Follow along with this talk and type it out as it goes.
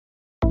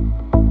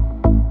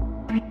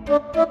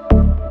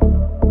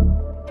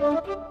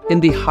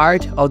In the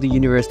heart of the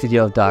University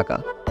of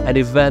Dhaka, an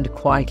event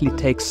quietly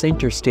takes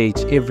center stage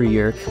every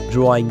year,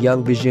 drawing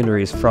young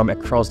visionaries from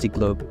across the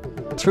globe.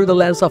 Through the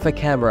lens of a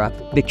camera,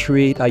 they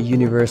create a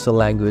universal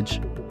language.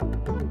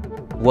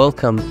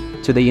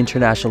 Welcome to the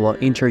International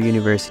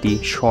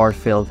Inter-University Short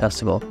Film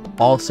Festival,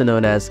 also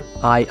known as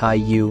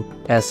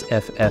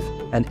IIUSFF,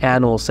 an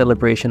annual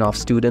celebration of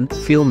student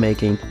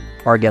filmmaking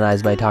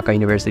organized by Dhaka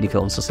University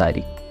Film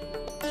Society.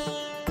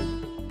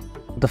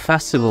 The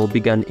festival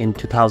began in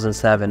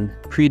 2007,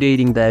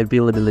 predating the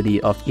availability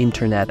of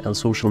internet and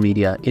social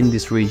media in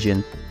this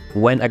region,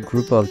 when a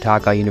group of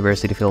Dhaka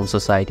University Film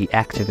Society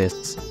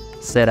activists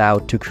set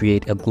out to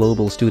create a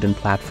global student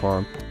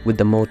platform with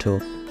the motto,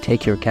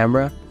 "Take your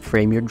camera,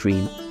 frame your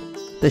dream."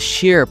 The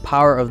sheer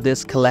power of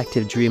this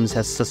collective dreams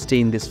has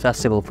sustained this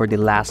festival for the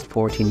last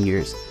 14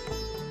 years.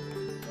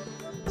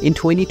 In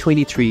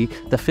 2023,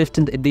 the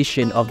 15th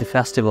edition of the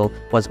festival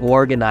was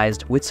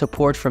organized with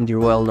support from the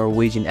Royal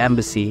Norwegian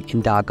Embassy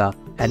in Dhaka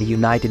and the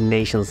United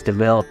Nations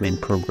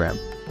Development Program.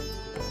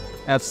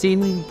 I've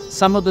seen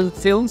some of the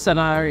films that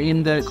are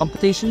in the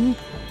competition,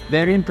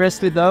 very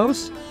impressed with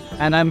those,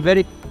 and I'm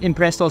very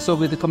impressed also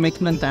with the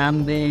commitment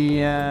and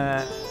the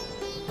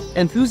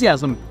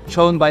enthusiasm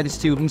shown by the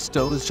students,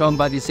 shown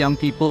by these young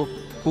people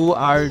who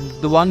are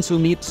the ones who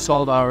need to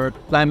solve our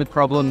climate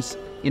problems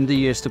in the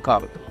years to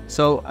come.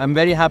 So I'm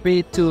very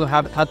happy to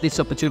have had this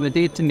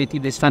opportunity to meet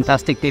these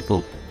fantastic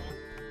people.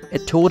 A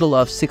total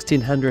of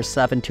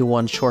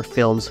 1,671 short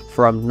films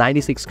from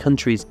 96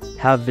 countries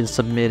have been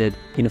submitted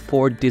in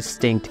 4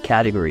 distinct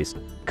categories: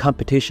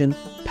 competition,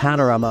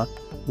 panorama,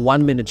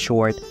 1-minute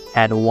short,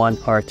 and 1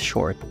 art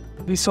short.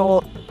 We saw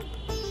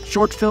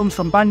short films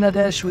from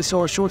Bangladesh, we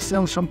saw short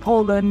films from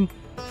Poland,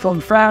 from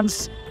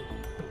France,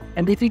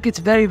 and I think it's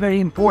very,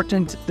 very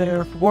important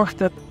the work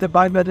that the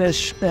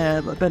Bangladesh,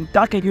 the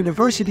Dhaka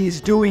University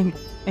is doing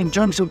in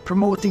terms of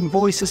promoting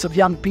voices of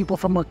young people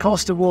from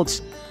across the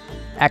world.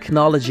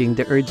 Acknowledging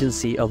the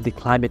urgency of the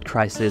climate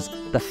crisis,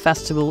 the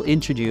festival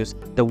introduced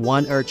the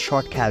 1 art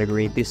short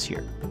category this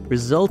year,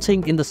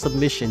 resulting in the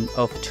submission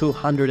of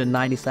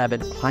 297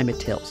 climate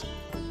tales.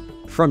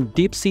 From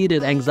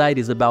deep-seated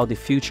anxieties about the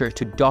future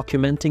to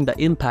documenting the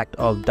impact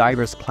of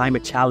diverse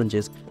climate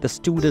challenges, the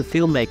student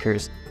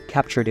filmmakers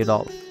captured it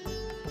all.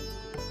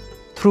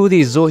 Through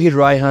the Zohir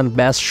Raihan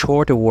Best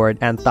Short Award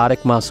and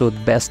Tariq Masood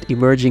Best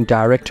Emerging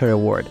Director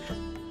Award,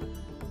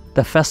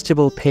 the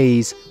festival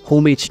pays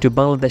homage to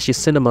Bangladeshi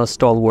cinema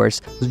stalwarts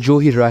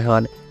Zohir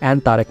Raihan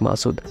and Tariq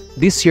Masood.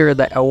 This year,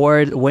 the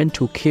award went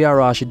to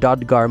Kiarash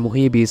Dadgar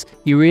Mohibi's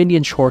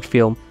Iranian short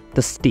film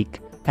The Stick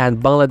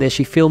and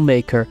Bangladeshi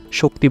filmmaker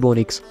Shokti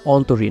Bonik's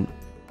Ontorin.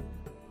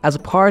 As a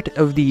part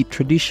of the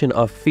tradition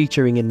of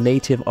featuring a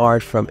native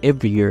art from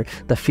every year,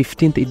 the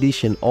 15th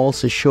edition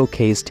also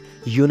showcased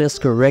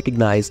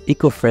UNESCO-recognized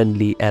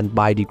eco-friendly and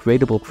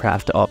biodegradable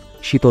craft of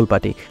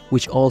Shitolpati,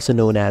 which also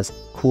known as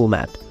Cool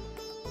Mat.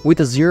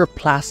 With a zero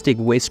plastic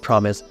waste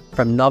promise,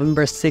 from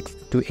November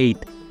 6th to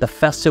 8th, the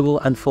festival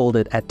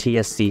unfolded at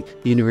TSC,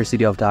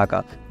 University of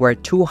Dhaka, where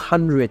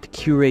 200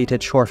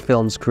 curated short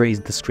films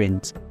graced the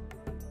screens.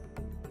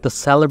 The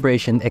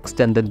celebration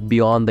extended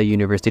beyond the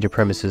university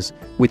premises,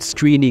 with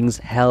screenings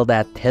held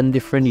at 10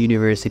 different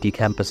university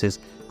campuses,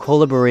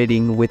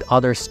 collaborating with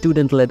other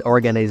student-led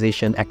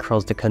organizations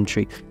across the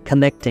country,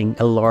 connecting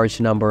a large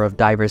number of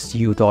diverse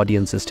youth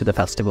audiences to the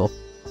festival.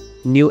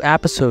 New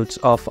episodes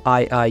of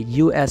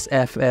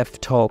IIUSFF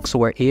talks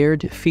were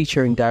aired,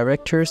 featuring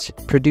directors,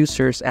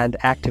 producers, and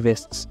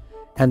activists,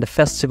 and the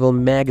festival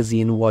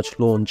magazine was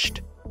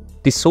launched.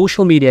 The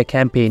social media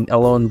campaign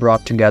alone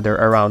brought together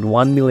around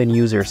 1 million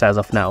users as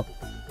of now.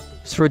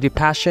 Through the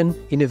passion,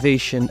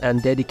 innovation,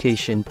 and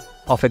dedication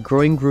of a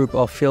growing group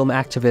of film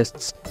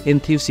activists,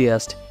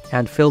 enthusiasts,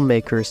 and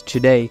filmmakers,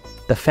 today,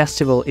 the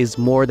festival is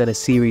more than a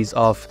series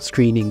of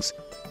screenings.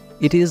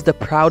 It is the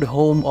proud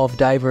home of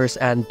diverse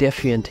and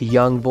defiant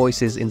young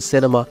voices in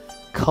cinema,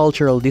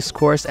 cultural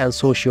discourse, and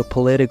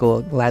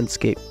socio-political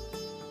landscape.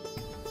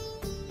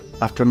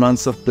 After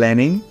months of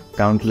planning,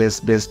 countless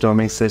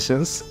brainstorming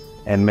sessions,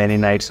 and many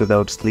nights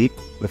without sleep,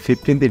 the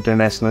 15th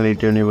International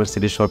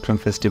Inter-University Short Film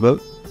Festival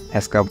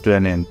has come to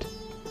an end.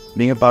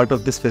 Being a part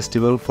of this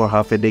festival for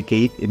half a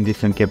decade in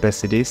different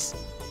capacities,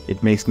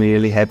 it makes me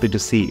really happy to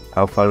see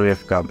how far we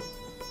have come.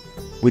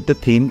 With the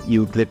theme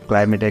Youth-led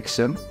Climate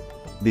Action,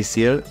 this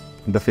year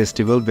the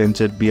festival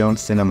ventured beyond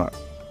cinema.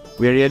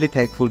 We are really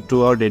thankful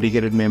to our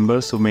dedicated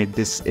members who made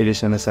this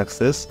edition a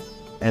success,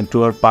 and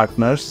to our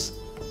partners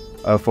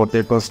for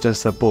their constant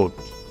support.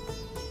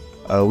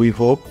 We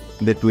hope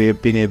that we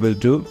have been able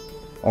to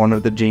honor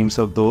the dreams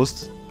of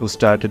those who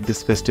started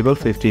this festival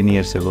 15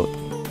 years ago.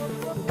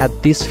 At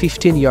this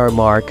 15-year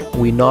mark,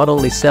 we not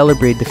only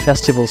celebrate the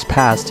festival's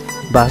past,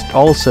 but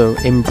also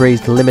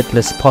embrace the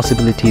limitless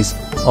possibilities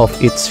of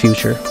its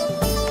future.